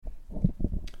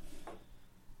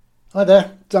Hi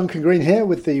there, Duncan Green here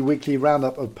with the weekly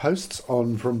roundup of posts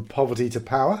on From Poverty to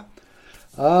Power.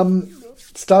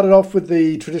 Started off with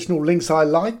the traditional links I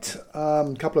liked.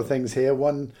 A couple of things here.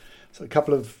 One, so a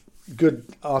couple of good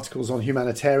articles on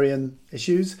humanitarian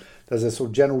issues. There's a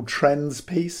sort of general trends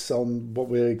piece on what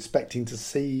we're expecting to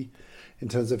see in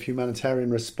terms of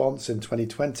humanitarian response in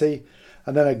 2020.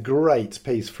 And then a great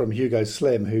piece from Hugo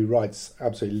Slim, who writes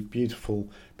absolutely beautiful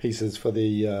pieces for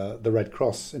the Red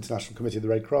Cross, International Committee of the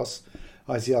Red Cross,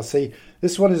 ICRC.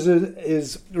 This one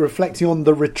is reflecting on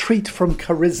the retreat from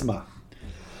charisma,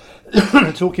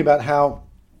 talking about how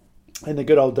in the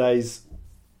good old days,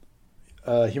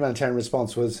 humanitarian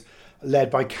response was led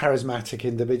by charismatic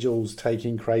individuals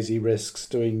taking crazy risks,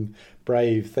 doing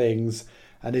brave things,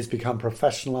 and it's become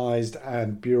professionalized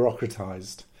and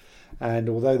bureaucratized. And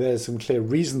although there's some clear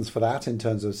reasons for that in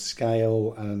terms of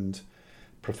scale and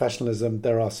professionalism,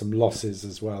 there are some losses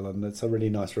as well. And it's a really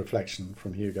nice reflection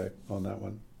from Hugo on that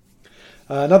one.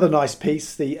 Another nice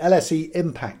piece, the LSE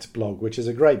Impact blog, which is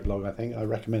a great blog, I think. I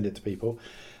recommend it to people.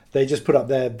 They just put up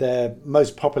their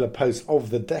most popular post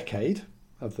of the decade,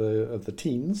 of the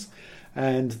teens.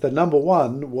 And the number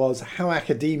one was How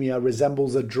Academia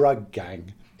Resembles a Drug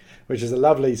Gang, which is a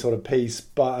lovely sort of piece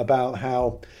but about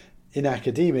how in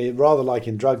academia, rather like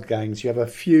in drug gangs, you have a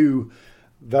few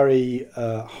very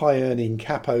high-earning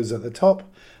capos at the top,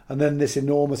 and then this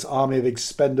enormous army of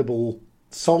expendable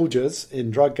soldiers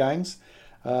in drug gangs,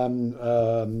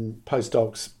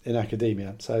 postdocs in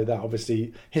academia. So that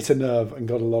obviously hit a nerve and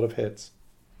got a lot of hits.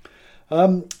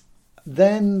 Then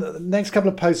the next couple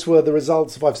of posts were the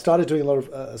results of, I've started doing a lot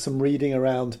of some reading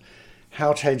around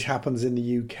how change happens in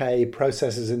the UK,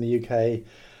 processes in the UK,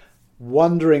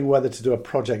 wondering whether to do a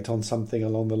project on something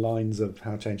along the lines of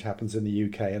how change happens in the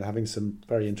UK and having some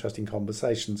very interesting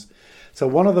conversations. So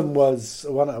one of them was,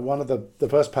 one of the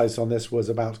first posts on this was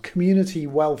about community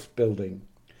wealth building,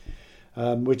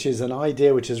 which is an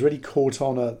idea which has really caught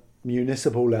on at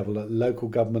municipal level, at local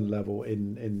government level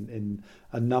in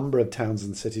a number of towns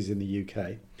and cities in the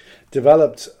UK,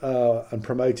 developed and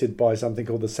promoted by something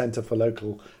called the Centre for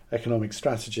Local Economic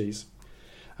Strategies.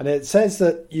 And it says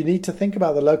that you need to think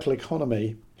about the local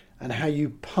economy and how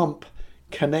you pump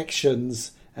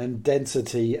connections and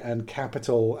density and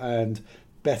capital and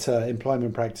better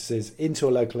employment practices into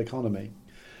a local economy.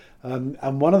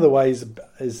 And one of the ways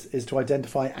is to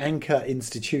identify anchor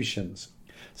institutions.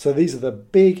 So these are the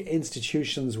big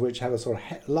institutions which have a sort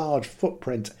of large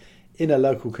footprint in a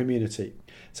local community.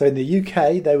 So in the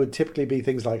UK, they would typically be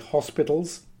things like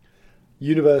hospitals,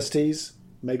 universities,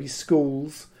 maybe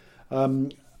schools.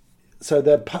 So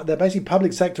they're basically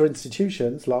public sector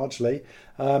institutions largely,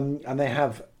 and they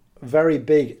have very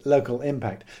big local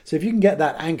impact. So if you can get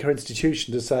that anchor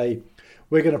institution to say,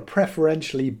 we're going to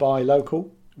preferentially buy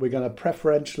local, we're going to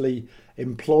preferentially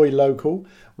employ local,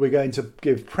 we're going to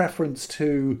give preference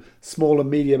to small and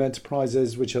medium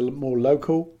enterprises which are more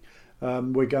local,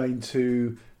 we're going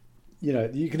to,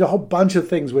 you can do a whole bunch of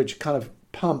things which kind of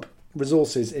pump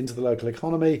resources into the local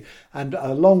economy, and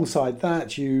alongside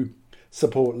that you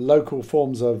support local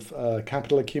forms of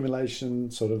capital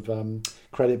accumulation, sort of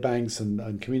credit banks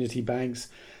and community banks.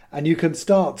 And you can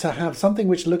start to have something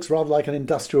which looks rather like an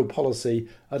industrial policy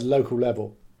at local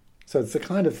level. So it's the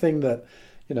kind of thing that,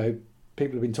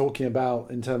 people have been talking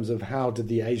about in terms of how did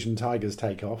the Asian tigers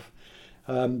take off.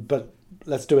 But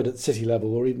let's do it at city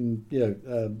level or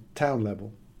even, town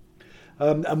level.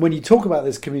 And when you talk about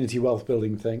this community wealth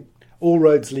building thing, all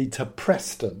roads lead to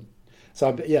Preston. So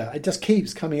it just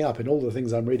keeps coming up in all the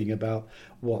things I'm reading about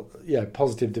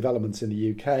positive developments in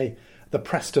the UK, the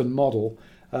Preston model.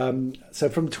 So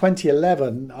from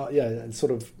 2011,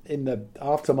 sort of in the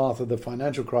aftermath of the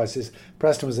financial crisis,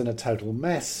 Preston was in a total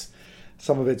mess.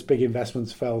 Some of its big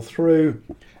investments fell through,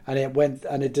 and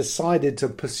it decided to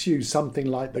pursue something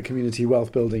like the community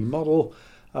wealth building model.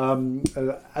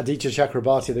 Aditya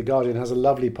Chakrabarti of The Guardian has a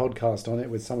lovely podcast on it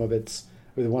with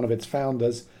one of its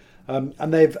founders.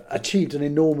 And they've achieved an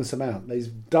enormous amount.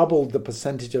 They've doubled the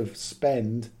percentage of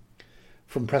spend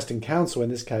from Preston Council, in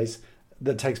this case,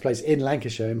 that takes place in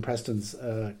Lancashire, in Preston's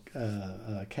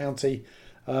county.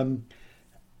 And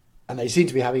they seem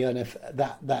to be having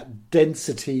that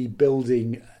density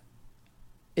building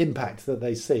impact that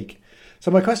they seek. So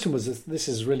my question was, this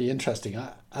is really interesting.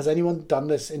 Has anyone done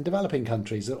this in developing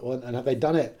countries? And have they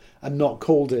done it and not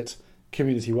called it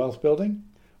community wealth building?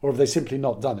 Or have they simply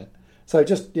not done it? So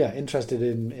just, interested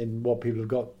in what people have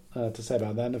got to say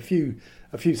about that. And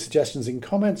a few suggestions in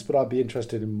comments, but I'd be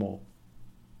interested in more.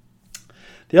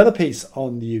 The other piece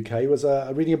on the UK was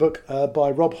reading a book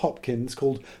by Rob Hopkins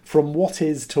called From What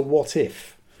Is to What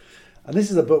If. And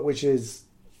this is a book which is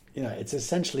it's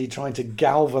essentially trying to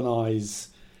galvanise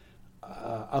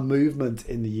a movement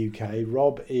in the UK.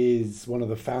 Rob is one of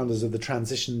the founders of the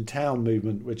Transition Town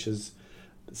movement, which has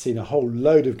seen a whole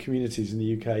load of communities in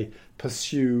the UK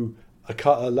pursue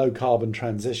a low carbon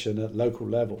transition at local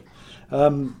level.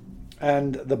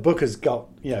 And the book has got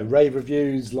rave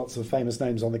reviews, lots of famous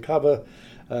names on the cover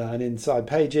and inside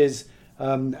pages,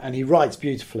 and he writes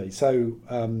beautifully. So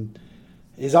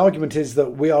his argument is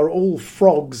that we are all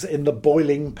frogs in the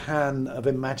boiling pan of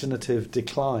imaginative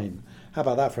decline. How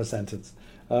about that for a sentence?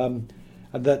 And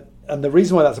the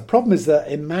reason why that's a problem is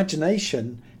that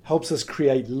imagination helps us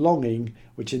create longing,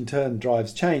 which in turn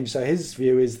drives change. So his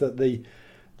view is that the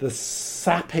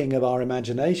sapping of our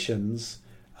imaginations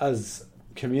as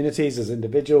communities, as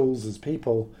individuals, as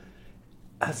people,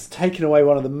 has taken away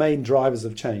one of the main drivers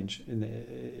of change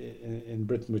in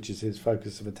Britain, which is his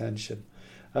focus of attention.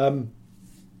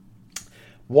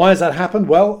 Why has that happened?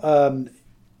 Well,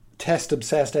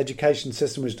 test-obsessed education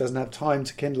system which doesn't have time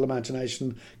to kindle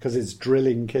imagination because it's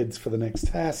drilling kids for the next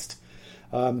test.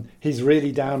 He's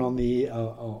really down on the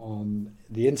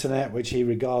internet, which he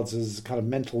regards as kind of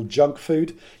mental junk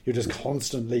food. You're just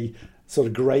constantly sort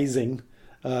of grazing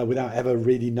without ever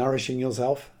really nourishing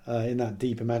yourself in that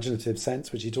deep imaginative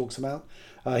sense, which he talks about.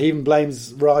 He even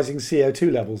blames rising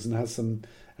CO2 levels and has some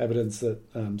evidence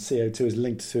that CO2 is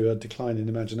linked to a decline in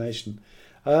imagination.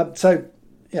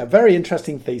 Very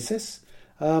interesting thesis.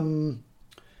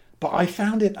 But I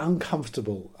found it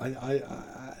uncomfortable. I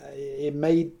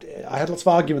had lots of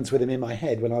arguments with him in my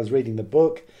head when I was reading the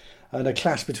book, and a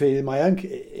clash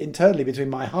internally between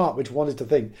my heart, which wanted to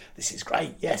think, this is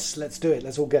great, yes, let's do it,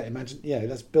 let's all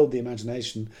let's build the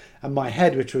imagination, and my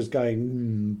head, which was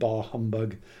going, bar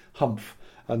humbug, humph,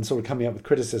 and sort of coming up with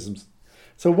criticisms.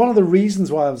 So one of the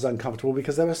reasons why I was uncomfortable,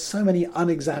 because there were so many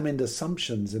unexamined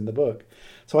assumptions in the book.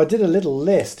 So I did a little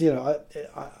list,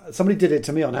 somebody did it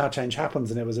to me on How Change Happens,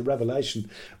 and it was a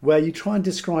revelation, where you try and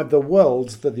describe the world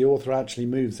that the author actually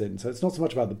moves in. So it's not so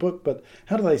much about the book, but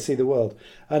how do they see the world?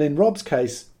 And in Rob's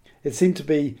case, it seemed to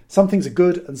be some things are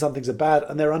good and some things are bad,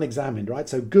 and they're unexamined, right?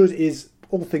 So good is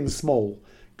all things small.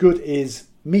 Good is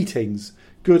meetings.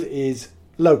 Good is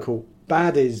local.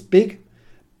 Bad is big.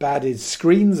 Bad is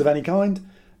screens of any kind.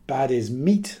 Bad is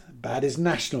meat. Bad is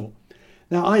national.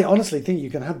 Now, I honestly think you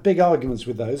can have big arguments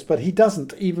with those, but he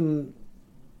doesn't even,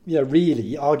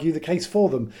 really argue the case for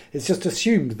them. It's just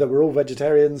assumed that we're all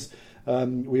vegetarians,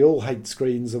 we all hate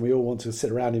screens, and we all want to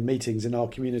sit around in meetings in our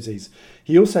communities.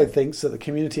 He also thinks that the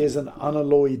community is an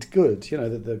unalloyed good,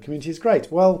 that the community is great.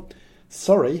 Well,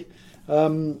 sorry, a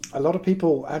lot of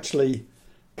people actually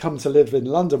come to live in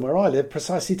London, where I live,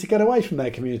 precisely to get away from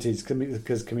their communities,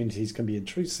 because communities can be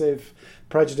intrusive,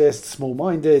 prejudiced,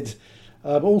 small-minded,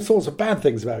 all sorts of bad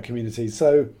things about communities.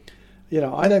 So,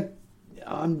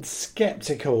 I'm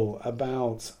sceptical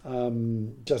about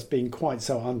just being quite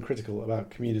so uncritical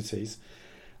about communities.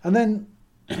 And then,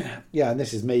 and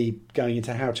this is me going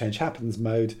into How Change Happens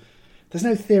mode. There's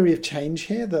no theory of change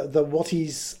here. That what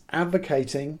he's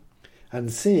advocating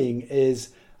and seeing is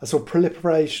a sort of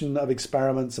proliferation of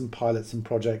experiments and pilots and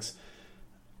projects,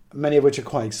 many of which are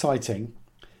quite exciting.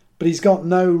 But he's got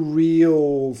no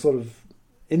real sort of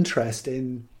interest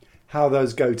in how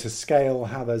those go to scale,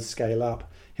 how those scale up.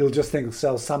 He'll just think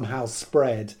they'll somehow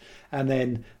spread, and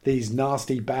then these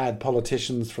nasty bad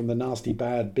politicians from the nasty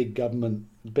bad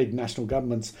big national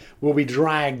governments will be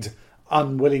dragged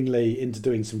unwillingly into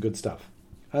doing some good stuff.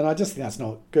 And I just think that's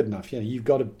not good enough. You've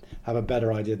got to have a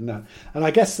better idea than that. And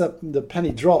I guess that the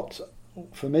penny dropped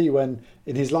for me when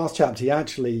in his last chapter he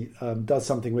actually does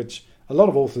something which a lot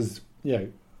of authors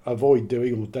avoid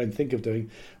doing or don't think of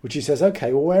doing, which he says,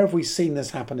 okay, well, where have we seen this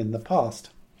happen in the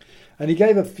past? And he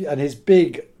gave and his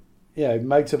big,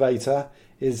 motivator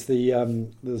is the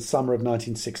summer of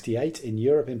 1968 in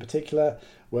Europe in particular,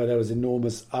 where there was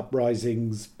enormous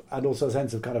uprisings and also a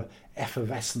sense of kind of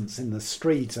effervescence in the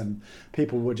street, and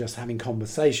people were just having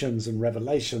conversations and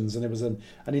revelations, and it was an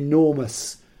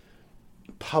enormous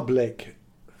public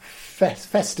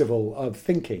festival of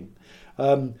thinking.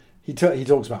 He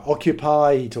talks about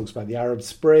Occupy, he talks about the Arab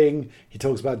Spring, he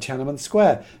talks about Tiananmen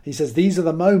Square. He says these are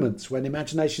the moments when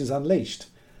imagination is unleashed.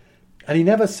 And he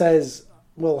never says,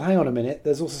 well, hang on a minute,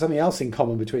 there's also something else in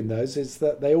common between those, is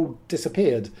that they all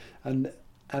disappeared and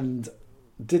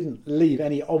didn't leave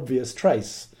any obvious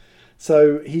trace.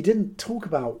 So he didn't talk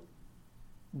about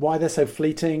why they're so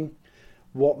fleeting,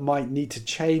 what might need to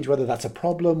change, whether that's a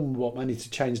problem, what might need to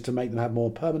change to make them have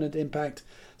more permanent impact.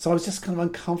 So I was just kind of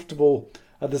uncomfortable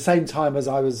at the same time as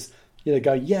I was,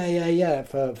 going,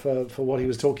 for what he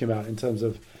was talking about in terms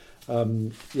of,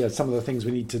 some of the things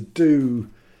we need to do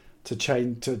to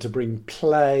change, to bring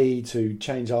play, to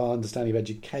change our understanding of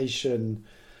education.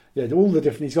 Yeah, all the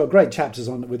different. He's got great chapters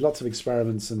on with lots of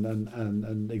experiments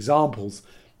and examples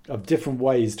of different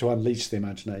ways to unleash the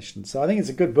imagination. So I think it's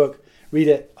a good book. Read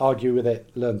it, argue with it,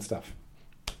 learn stuff.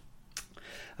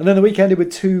 And then the week ended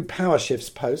with 2 Power Shifts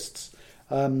posts,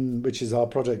 which is our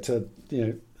project to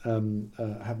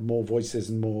have more voices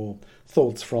and more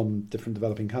thoughts from different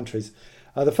developing countries.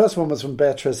 The first one was from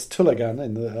Beatrice Tulagan,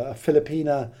 a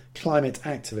Filipina climate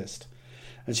activist.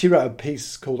 And she wrote a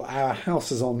piece called Our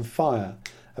House is on Fire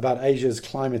about Asia's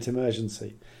climate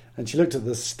emergency. And she looked at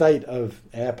the state of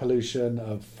air pollution,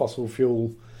 of fossil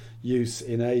fuel use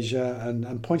in Asia,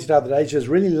 and pointed out that Asia is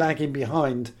really lagging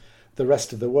behind the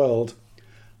rest of the world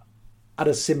at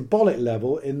a symbolic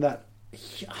level, in that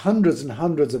hundreds and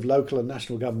hundreds of local and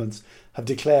national governments have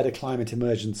declared a climate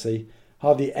emergency,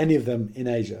 hardly any of them in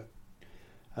Asia.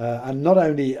 And not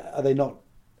only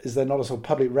is there not a sort of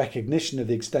public recognition of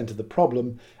the extent of the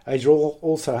problem, Asia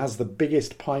also has the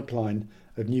biggest pipeline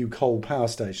of new coal power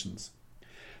stations.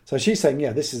 So she's saying,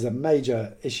 this is a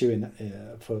major issue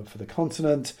for the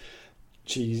continent.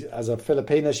 She, as a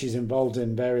Filipina, she's involved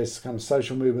in various kind of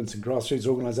social movements and grassroots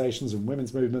organisations and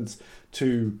women's movements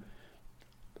to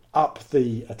up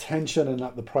the attention and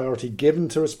up the priority given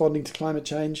to responding to climate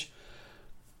change.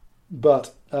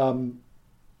 But and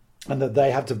that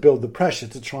they have to build the pressure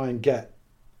to try and get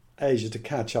Asia to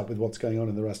catch up with what's going on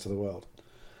in the rest of the world.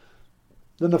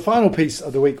 Then the final piece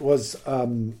of the week was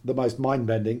the most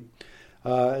mind-bending.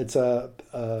 It's a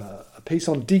piece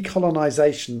on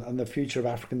decolonisation and the future of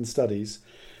African studies,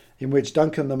 in which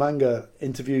Duncan Namanga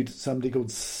interviewed somebody called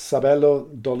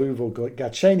Sabelo Doluvo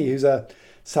Gacheni, who's a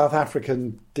South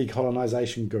African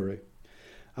decolonisation guru.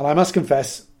 And I must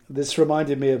confess, this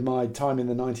reminded me of my time in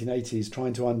the 1980s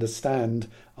trying to understand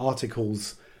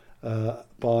articles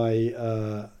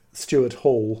by Stuart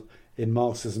Hall in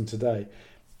Marxism Today.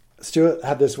 Stuart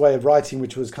had this way of writing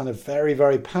which was kind of very,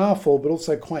 very powerful, but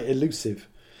also quite elusive.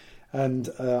 And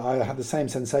I had the same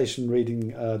sensation reading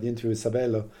the interview with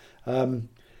Sabelo.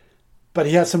 But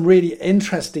he has some really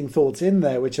interesting thoughts in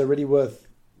there which are really worth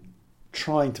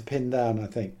trying to pin down, I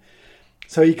think.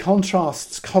 So he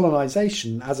contrasts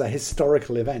colonisation as a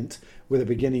historical event with a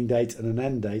beginning date and an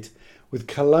end date, with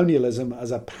colonialism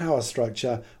as a power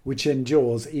structure which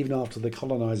endures even after the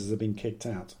colonisers have been kicked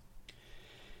out.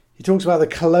 He talks about the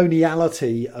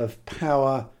coloniality of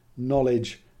power,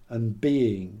 knowledge and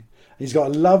being. He's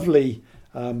got a lovely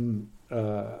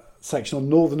section on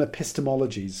northern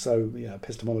epistemologies. So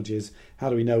epistemology is how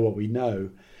do we know what we know,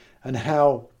 and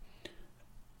how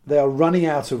they are running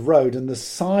out of road, and the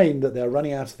sign that they're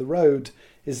running out of the road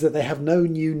is that they have no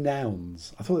new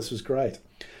nouns. I thought this was great.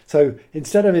 So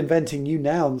instead of inventing new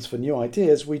nouns for new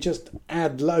ideas, we just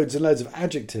add loads and loads of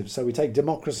adjectives. So we take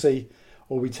democracy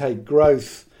or we take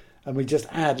growth and we just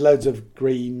add loads of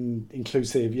green,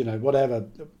 inclusive, whatever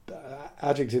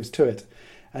adjectives to it.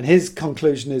 And his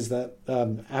conclusion is that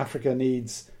Africa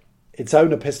needs its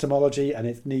own epistemology and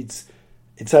it needs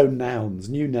its own nouns,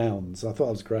 new nouns. I thought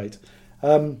that was great.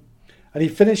 And he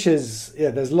finishes,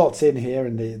 there's lots in here,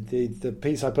 and the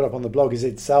piece I put up on the blog is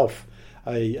itself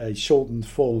a shortened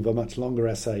form of a much longer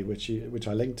essay, which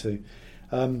I linked to.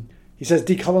 He says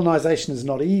decolonisation is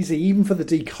not easy, even for the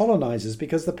decolonisers,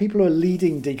 because the people who are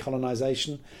leading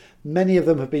decolonisation, many of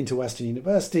them have been to Western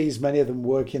universities, many of them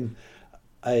work in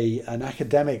an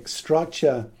academic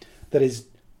structure that is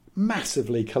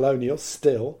massively colonial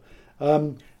still,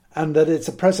 and that it's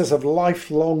a process of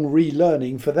lifelong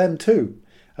relearning for them too.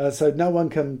 So no one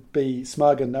can be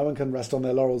smug and no one can rest on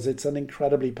their laurels. It's an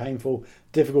incredibly painful,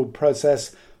 difficult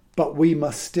process, but we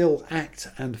must still act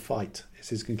and fight, is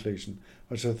his conclusion,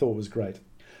 which I thought was great.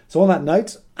 So on that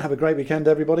note, have a great weekend,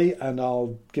 everybody, and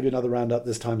I'll give you another roundup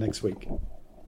this time next week.